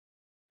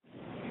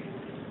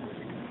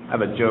I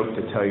have a joke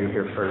to tell you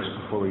here first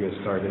before we get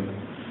started.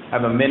 I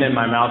have a mint in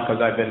my mouth because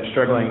I've been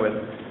struggling with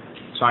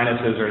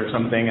sinuses or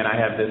something, and I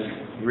have this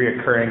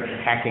reoccurring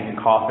hacking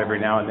cough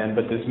every now and then.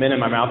 But this mint in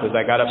my mouth, as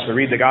I got up to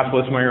read the gospel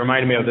this morning,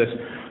 reminded me of this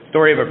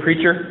story of a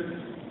preacher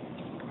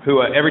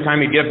who every time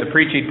he'd get up to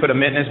preach, he'd put a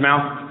mint in his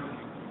mouth,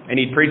 and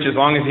he'd preach as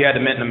long as he had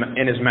the mint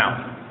in his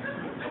mouth.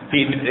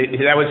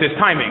 That was his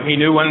timing. He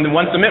knew once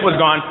the mint was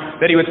gone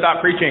that he would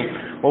stop preaching.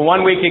 Well,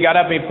 one week he got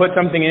up and he put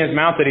something in his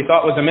mouth that he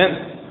thought was a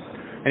mint.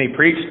 And he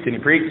preached, and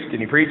he preached, and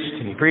he preached,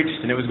 and he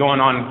preached, and it was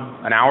going on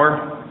an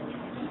hour.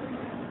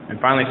 And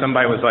finally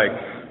somebody was like,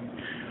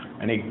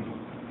 and he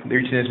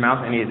reached in his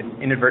mouth, and he had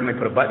inadvertently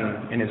put a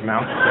button in his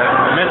mouth.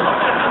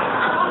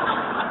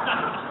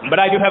 But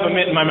I do have a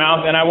mint in my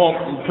mouth, and I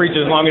won't preach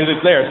as long as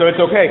it's there, so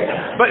it's okay.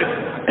 But,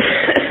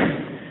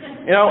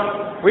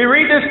 we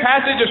read this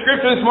passage of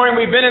Scripture this morning.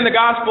 We've been in the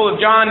Gospel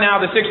of John now,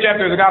 the 6th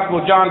chapter of the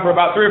Gospel of John, for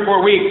about 3 or 4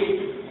 weeks.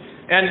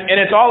 And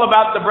it's all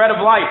about the bread of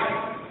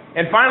life.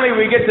 And finally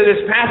we get to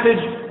this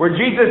passage where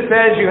Jesus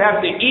says, you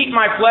have to eat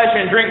my flesh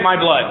and drink my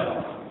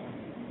blood.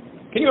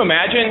 Can you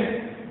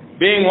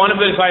imagine being one of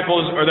the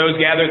disciples or those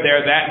gathered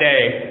there that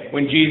day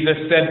when Jesus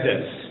said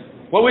this?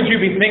 What would you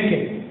be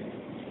thinking?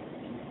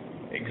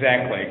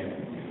 Exactly.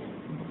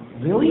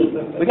 Really?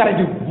 We got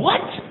to do what?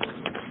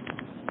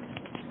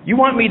 You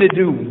want me to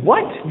do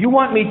what? You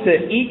want me to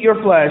eat your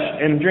flesh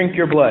and drink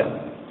your blood?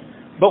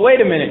 But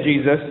wait a minute,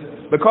 Jesus,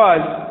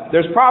 because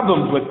there's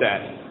problems with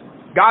that.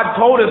 God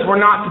told us we're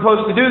not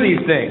supposed to do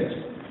these things.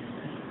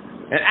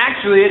 And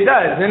actually it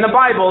does. In the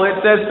Bible it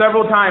says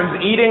several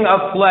times, eating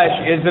of flesh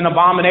is an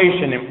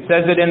abomination. It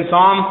says it in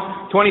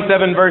Psalm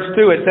 27 verse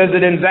 2. It says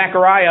it in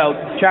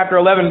Zechariah chapter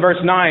 11 verse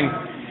 9.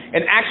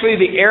 And actually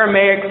the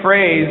Aramaic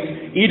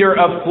phrase, eater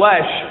of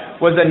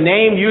flesh, was a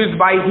name used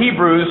by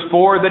Hebrews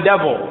for the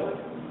devil.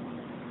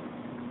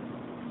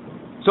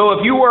 So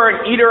if you were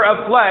an eater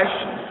of flesh,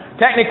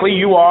 technically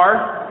you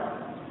are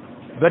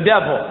the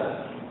devil.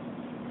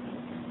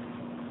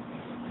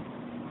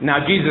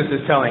 Now Jesus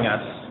is telling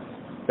us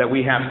that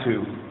we have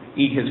to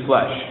eat His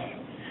flesh.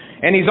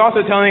 And He's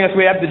also telling us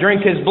we have to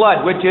drink His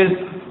blood, which is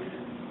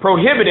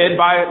prohibited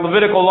by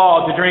Levitical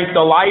law to drink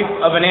the life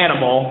of an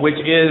animal, which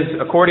is,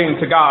 according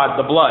to God,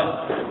 the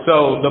blood.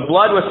 So the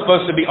blood was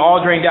supposed to be all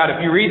drained out. If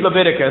you read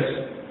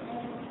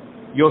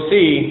Leviticus, you'll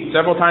see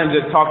several times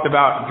it talked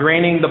about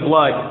draining the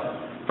blood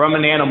from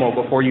an animal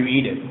before you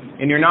eat it.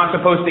 And you're not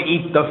supposed to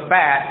eat the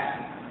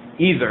fat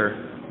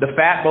either. The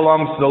fat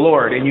belongs to the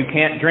Lord, and you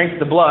can't drink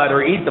the blood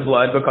or eat the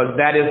blood because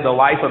that is the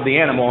life of the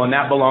animal, and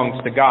that belongs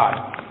to God.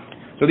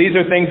 So these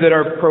are things that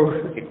are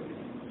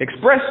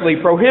expressly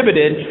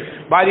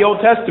prohibited by the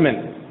Old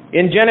Testament.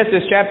 In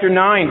Genesis chapter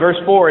 9, verse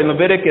 4, in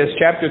Leviticus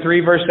chapter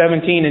 3, verse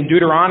 17, in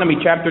Deuteronomy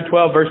chapter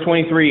 12, verse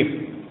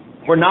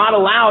 23, we're not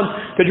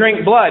allowed to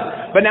drink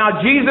blood. But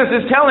now Jesus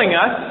is telling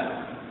us,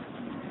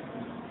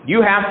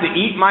 you have to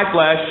eat my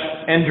flesh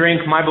and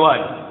drink my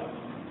blood.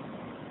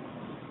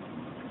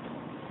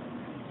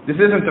 This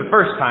isn't the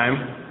first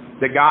time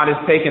that God has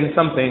taken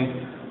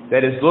something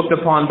that is looked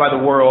upon by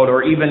the world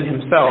or even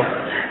Himself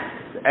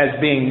as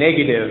being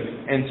negative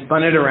and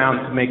spun it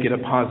around to make it a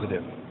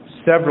positive.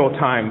 Several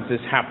times this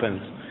happens.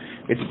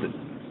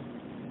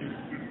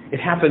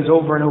 It happens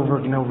over and over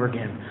and over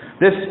again.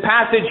 This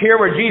passage here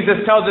where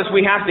Jesus tells us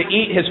we have to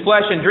eat His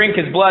flesh and drink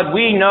His blood,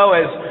 we know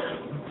as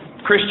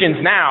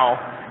Christians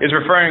now is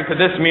referring to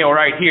this meal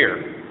right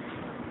here.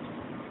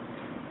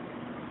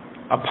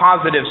 A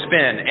positive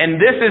spin. And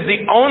this is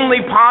the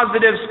only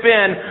positive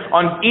spin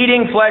on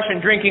eating flesh and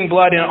drinking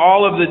blood in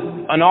all of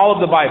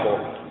the Bible.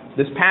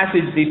 These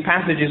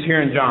passages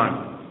here in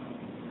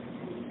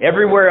John.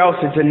 Everywhere else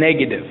it's a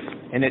negative.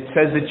 And it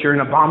says that you're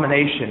an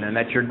abomination and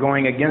that you're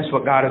going against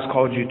what God has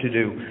called you to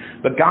do.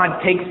 But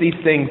God takes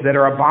these things that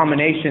are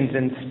abominations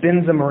and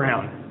spins them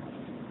around.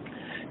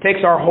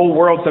 Takes our whole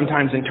world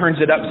sometimes and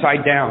turns it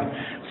upside down.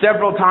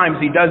 Several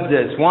times He does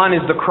this. One is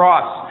the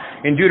cross.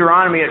 In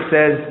Deuteronomy it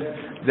says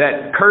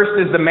that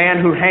cursed is the man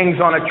who hangs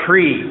on a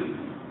tree.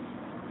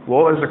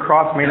 Well, what is the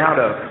cross made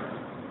out of?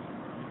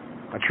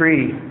 A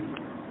tree.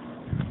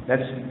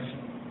 That's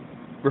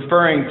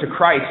referring to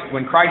Christ.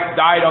 When Christ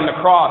died on the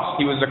cross,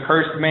 He was a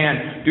cursed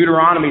man.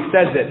 Deuteronomy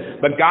says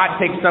it. But God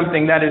takes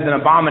something that is an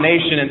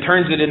abomination and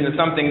turns it into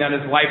something that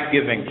is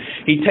life-giving.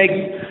 He takes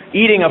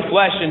eating of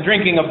flesh and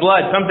drinking of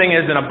blood, something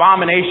is an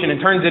abomination, and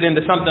turns it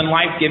into something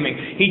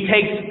life-giving. He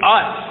takes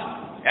us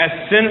as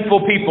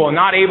sinful people,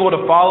 not able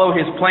to follow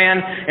His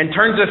plan, and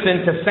turns us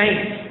into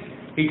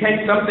saints. He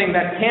takes something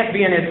that can't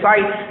be in His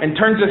sight and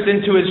turns us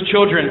into His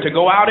children to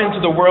go out into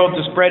the world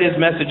to spread His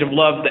message of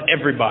love to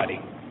everybody.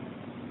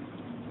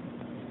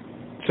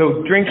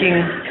 So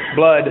drinking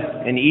blood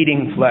and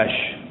eating flesh.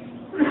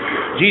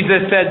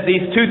 Jesus said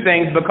these two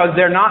things because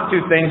they're not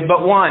two things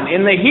but one.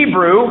 In the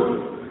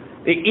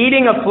Hebrew, the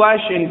eating of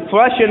flesh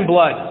and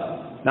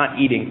blood, not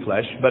eating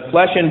flesh, but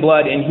flesh and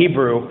blood in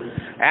Hebrew,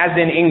 as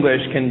in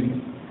English,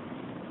 can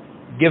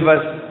give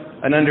us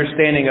an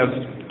understanding of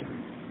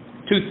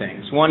two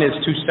things. One is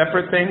two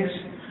separate things,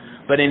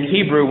 but in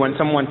Hebrew, when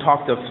someone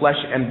talked of flesh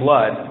and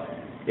blood,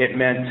 It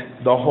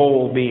meant the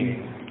whole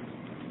being.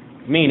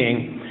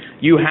 Meaning,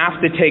 you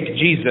have to take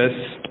Jesus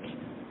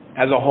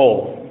as a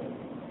whole.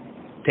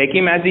 Take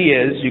him as he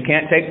is. You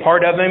can't take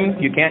part of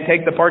him. You can't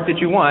take the part that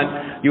you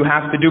want. You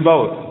have to do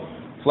both,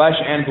 flesh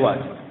and blood.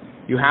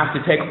 You have to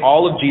take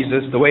all of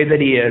Jesus the way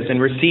that he is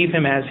and receive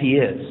him as he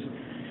is.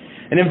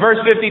 And in verse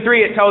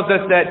 53, it tells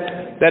us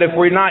that if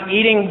we're not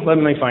eating,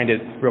 let me find it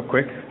real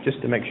quick,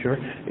 just to make sure.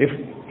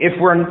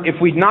 If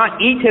we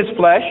not eat his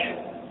flesh,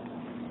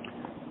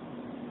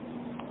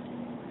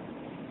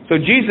 so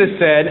Jesus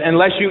said,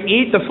 unless you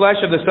eat the flesh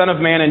of the Son of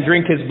Man and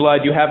drink his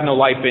blood, you have no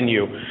life in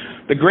you.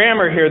 The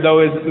grammar here,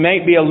 though, may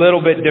be a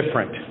little bit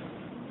different.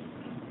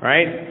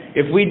 Right?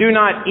 If we do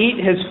not eat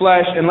his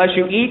flesh, unless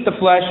you eat the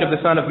flesh of the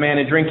Son of Man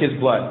and drink his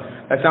blood.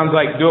 That sounds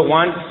like do it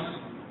once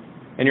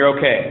and you're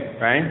okay.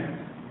 Right?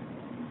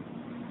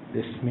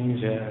 This means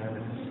yes.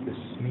 This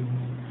means...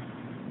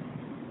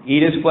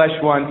 Eat his flesh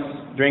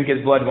once, drink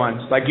his blood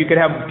once. Like you could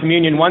have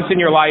communion once in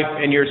your life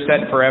and you're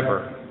set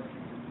forever.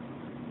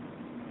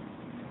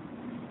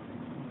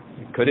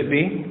 Could it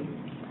be?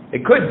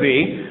 It could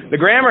be. The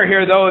grammar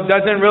here, though,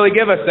 doesn't really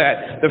give us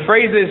that. The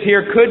phrases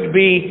here could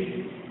be,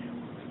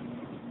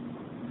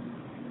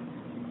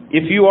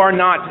 if you are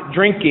not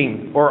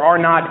drinking or are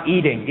not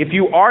eating. If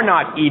you are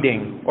not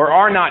eating or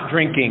are not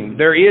drinking,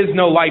 there is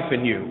no life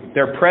in you.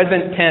 They're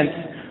present tense,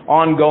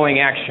 ongoing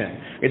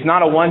action. It's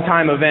not a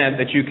one-time event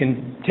that you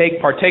can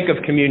partake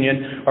of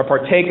communion or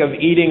partake of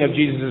eating of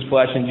Jesus'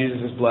 flesh and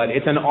Jesus' blood.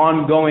 It's an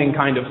ongoing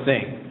kind of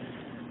thing.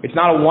 It's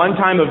not a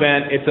one-time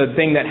event. It's a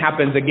thing that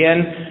happens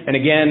again and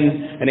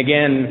again and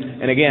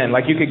again and again.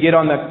 Like you could get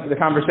on the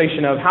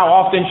conversation of how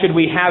often should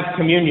we have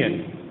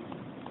communion?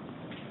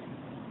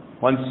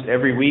 Once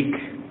every week,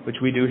 which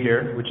we do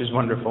here, which is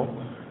wonderful.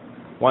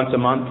 Once a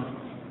month,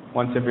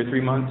 once every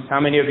 3 months.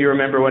 How many of you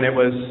remember when it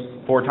was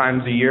 4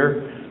 times a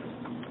year?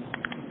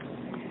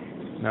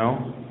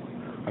 No?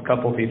 A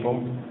couple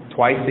people.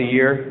 Twice a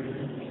year.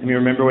 And you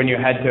remember when you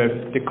had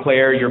to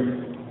declare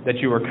that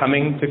you were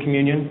coming to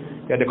communion?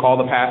 You had to call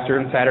the pastor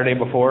on Saturday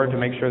before to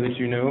make sure that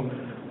you knew.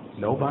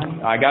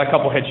 Nobody? I got a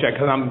couple head checks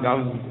because I'm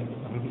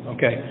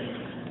okay.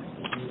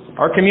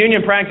 Our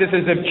communion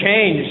practices have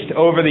changed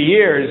over the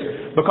years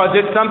because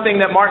it's something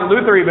that Martin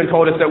Luther even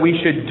told us that we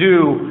should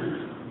do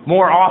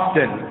more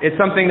often. It's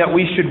something that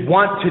we should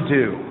want to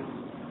do.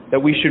 That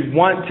we should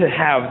want to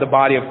have the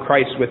body of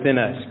Christ within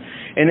us.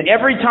 And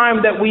every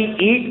time that we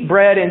eat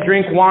bread and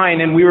drink wine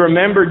and we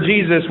remember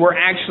Jesus, we're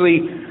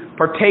actually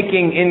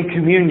partaking in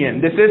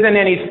communion. This isn't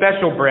any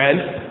special bread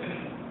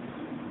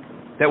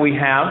that we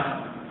have.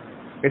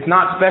 It's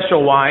not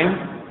special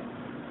wine.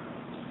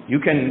 You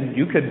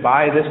could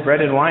buy this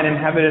bread and wine and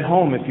have it at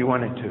home if you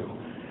wanted to.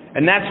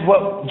 And that's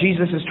what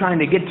Jesus is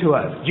trying to get to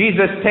us.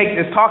 Jesus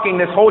is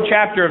talking this whole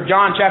chapter of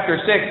John chapter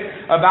 6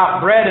 about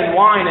bread and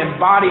wine and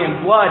body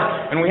and blood.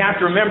 And we have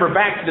to remember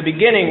back to the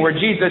beginning where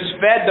Jesus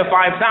fed the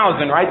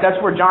 5,000, right? That's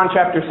where John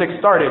chapter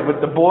 6 started,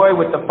 with the boy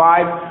with the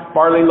 5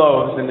 barley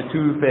loaves and the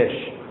 2 fish.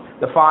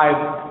 The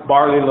 5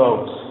 barley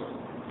loaves.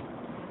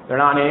 They're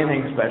not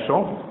anything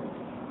special.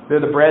 They're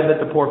the bread that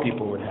the poor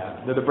people would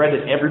have. They're the bread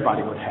that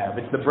everybody would have.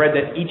 It's the bread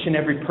that each and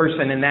every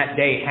person in that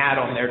day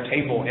had on their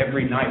table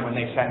every night when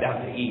they sat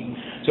down to eat.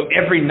 So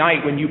every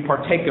night when you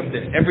partake of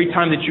this, every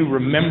time that you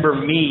remember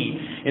me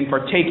in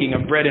partaking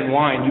of bread and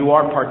wine, you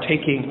are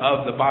partaking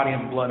of the body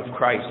and blood of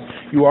Christ.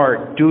 You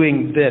are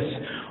doing this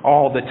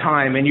all the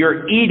time. And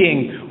you're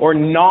eating or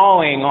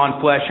gnawing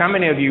on flesh. How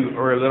many of you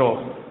are a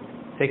little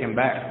taken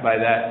back by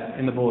that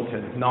in the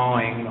bulletin?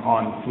 Gnawing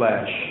on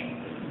flesh.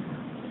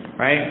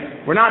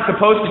 Right? We're not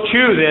supposed to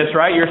chew this,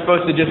 right? You're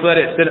supposed to just let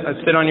it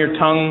sit on your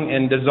tongue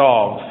and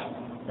dissolve.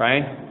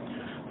 Right?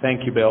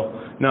 Thank you, Bill.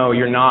 No,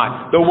 you're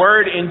not. The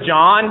word in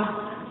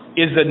John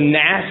is a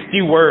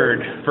nasty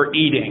word for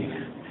eating.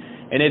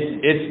 And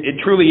it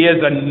truly is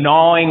a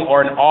gnawing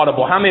or an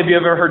audible. How many of you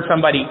have ever heard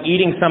somebody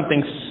eating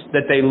something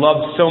that they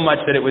loved so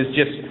much that it was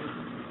just,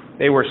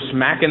 they were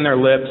smacking their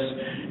lips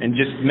and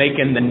just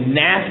making the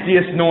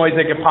nastiest noise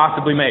they could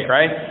possibly make,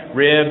 right?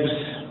 Ribs,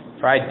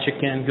 fried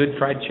chicken, good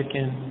fried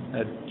chicken,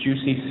 a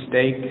juicy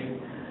steak,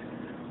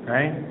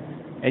 right?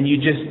 And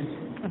it's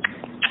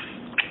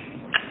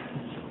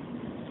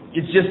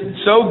just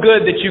so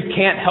good that you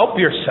can't help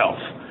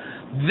yourself.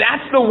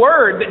 That's the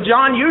word that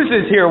John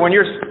uses here when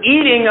you're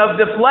eating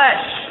of the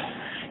flesh.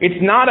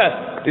 It's not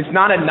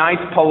a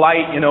nice,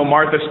 polite,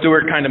 Martha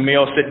Stewart kind of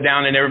meal, sit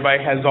down and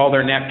everybody has all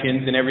their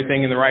napkins and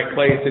everything in the right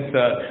place. It's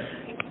a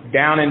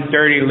down and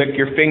dirty, lick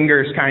your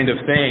fingers kind of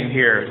thing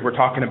here we're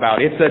talking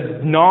about. It's a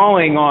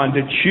gnawing on,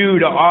 to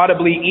chew, to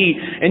audibly eat.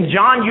 And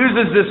John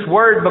uses this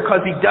word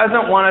because he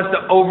doesn't want us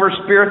to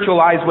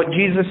over-spiritualize what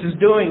Jesus is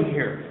doing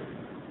here.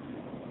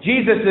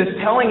 Jesus is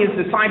telling his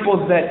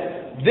disciples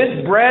that this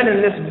bread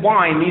and this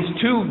wine, these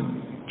two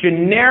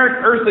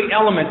generic earthly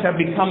elements, have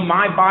become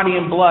my body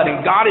and blood,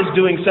 and God is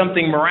doing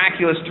something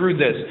miraculous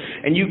through this.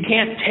 And you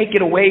can't take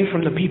it away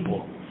from the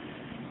people.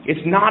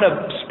 It's not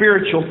a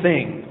spiritual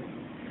thing.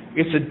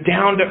 It's a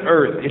down to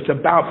earth. It's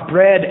about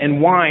bread and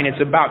wine.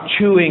 It's about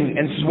chewing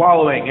and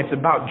swallowing. It's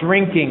about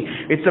drinking.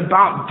 It's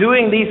about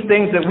doing these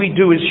things that we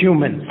do as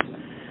humans.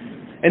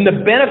 And the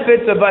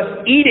benefits of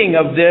us eating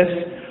of this,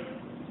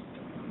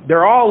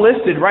 they're all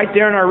listed right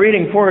there in our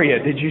reading for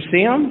you. Did you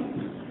see them?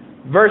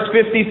 Verse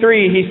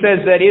 53, he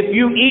says that if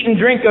you eat and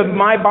drink of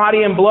my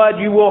body and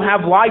blood, you will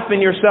have life in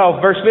yourself.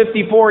 Verse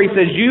 54, he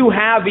says, you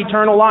have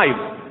eternal life.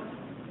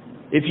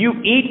 If you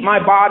eat my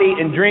body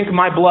and drink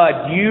my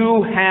blood,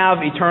 you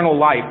have eternal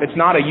life. It's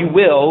not a you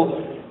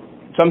will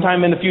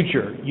sometime in the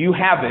future. You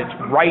have it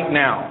right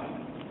now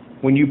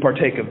when you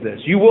partake of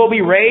this. You will be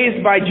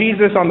raised by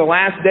Jesus on the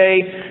last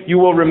day. You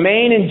will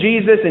remain in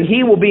Jesus and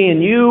He will be in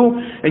you.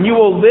 And you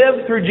will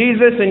live through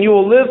Jesus and you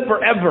will live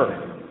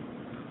forever.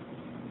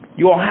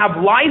 You will have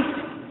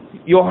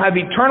life. You'll have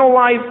eternal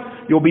life.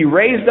 You'll be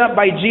raised up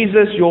by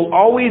Jesus. You'll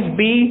always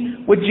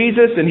be with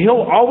Jesus and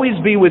He'll always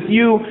be with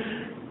you.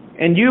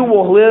 And you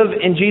will live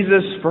in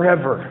Jesus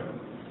forever.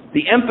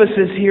 The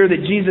emphasis here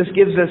that Jesus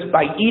gives us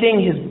by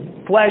eating His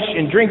flesh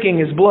and drinking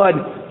His blood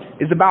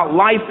is about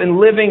life and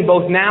living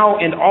both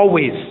now and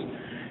always.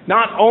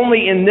 Not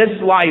only in this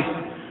life,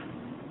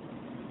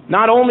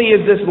 not only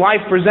is this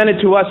life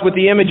presented to us with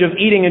the image of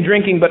eating and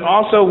drinking, but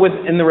also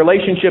in the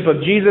relationship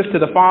of Jesus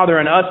to the Father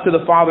and us to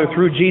the Father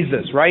through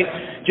Jesus, right?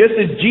 Just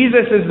as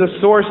Jesus'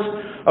 source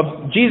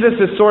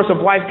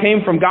of life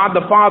came from God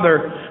the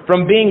Father,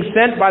 from being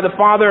sent by the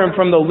Father and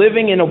from the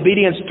living in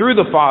obedience through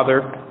the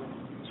Father,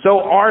 so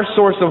our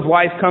source of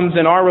life comes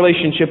in our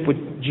relationship with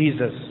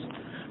Jesus.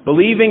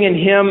 Believing in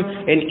Him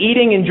and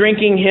eating and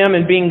drinking Him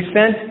and being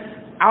sent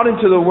out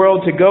into the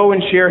world to go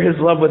and share His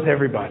love with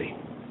everybody.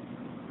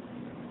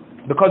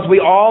 Because we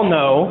all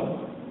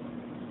know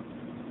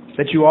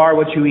that you are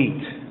what you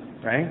eat,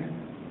 right?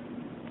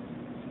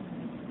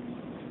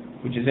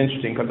 Which is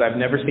interesting because I've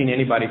never seen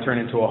anybody turn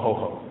into a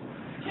ho-ho.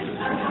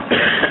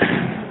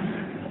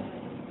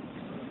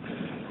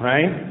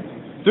 Right?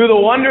 Through the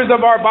wonders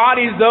of our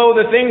bodies, though,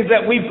 the things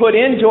that we put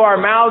into our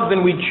mouths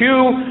and we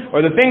chew,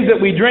 or the things that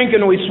we drink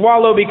and we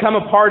swallow become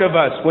a part of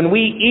us. When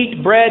we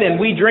eat bread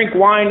and we drink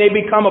wine, they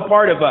become a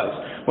part of us.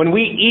 When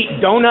we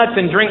eat donuts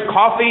and drink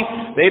coffee,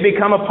 they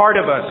become a part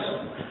of us.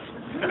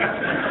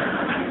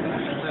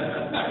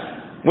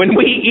 When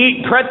we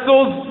eat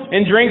pretzels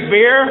and drink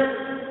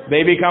beer,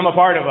 they become a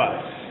part of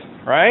us.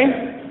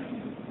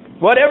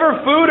 Right?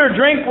 Whatever food or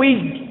drink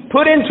we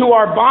put into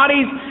our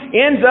bodies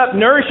ends up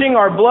nourishing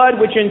our blood,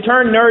 which in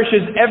turn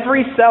nourishes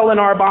every cell in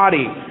our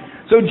body.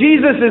 So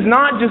Jesus is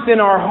not just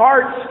in our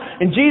hearts,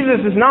 and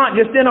Jesus is not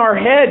just in our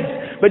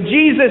heads, but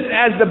Jesus,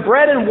 as the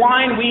bread and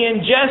wine we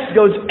ingest,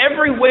 goes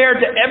everywhere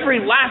to every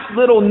last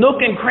little nook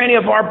and cranny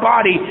of our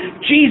body.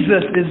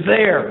 Jesus is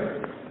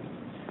there.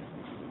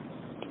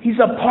 He's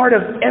a part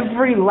of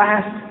every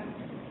last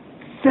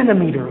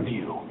centimeter of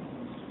you.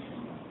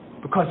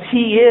 Because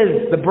He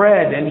is the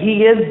bread and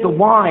He is the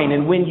wine.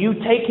 And when you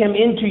take Him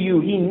into you,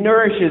 He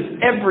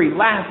nourishes every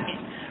last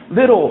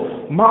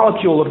little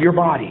molecule of your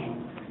body.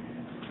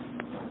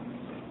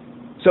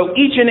 So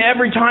each and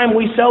every time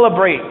we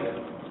celebrate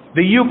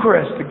the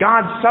Eucharist, the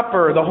God's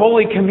Supper, the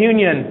Holy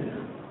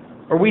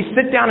Communion, or we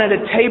sit down at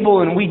a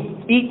table and we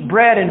eat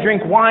bread and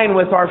drink wine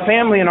with our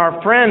family and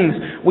our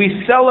friends,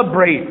 we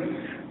celebrate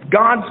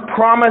God's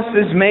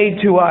promises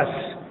made to us.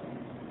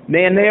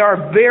 And they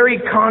are very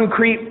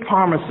concrete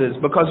promises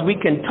because we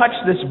can touch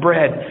this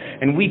bread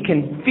and we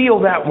can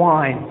feel that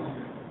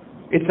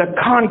wine. It's a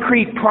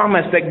concrete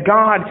promise that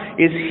God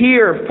is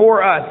here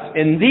for us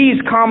in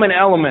these common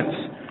elements.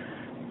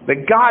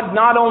 That God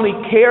not only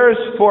cares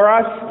for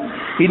us,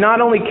 He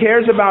not only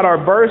cares about our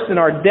births and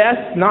our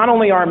deaths, not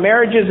only our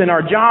marriages and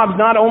our jobs,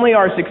 not only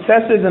our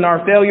successes and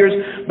our failures,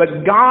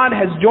 but God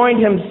has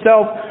joined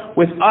Himself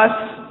with us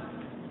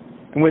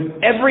and with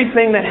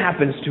everything that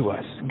happens to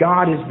us.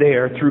 God is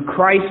there through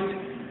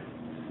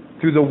Christ,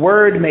 through the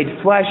Word made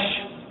flesh,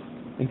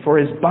 and for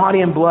His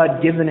body and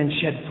blood given and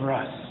shed for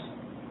us.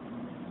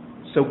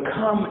 So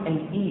come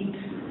and eat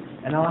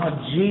and allow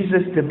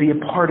Jesus to be a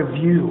part of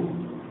you.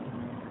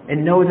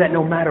 And know that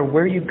no matter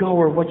where you go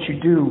or what you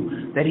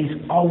do, that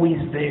He's always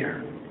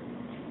there.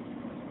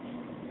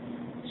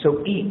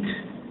 So eat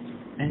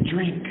and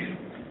drink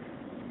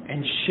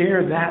and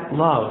share that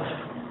love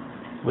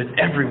with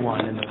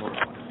everyone in the world.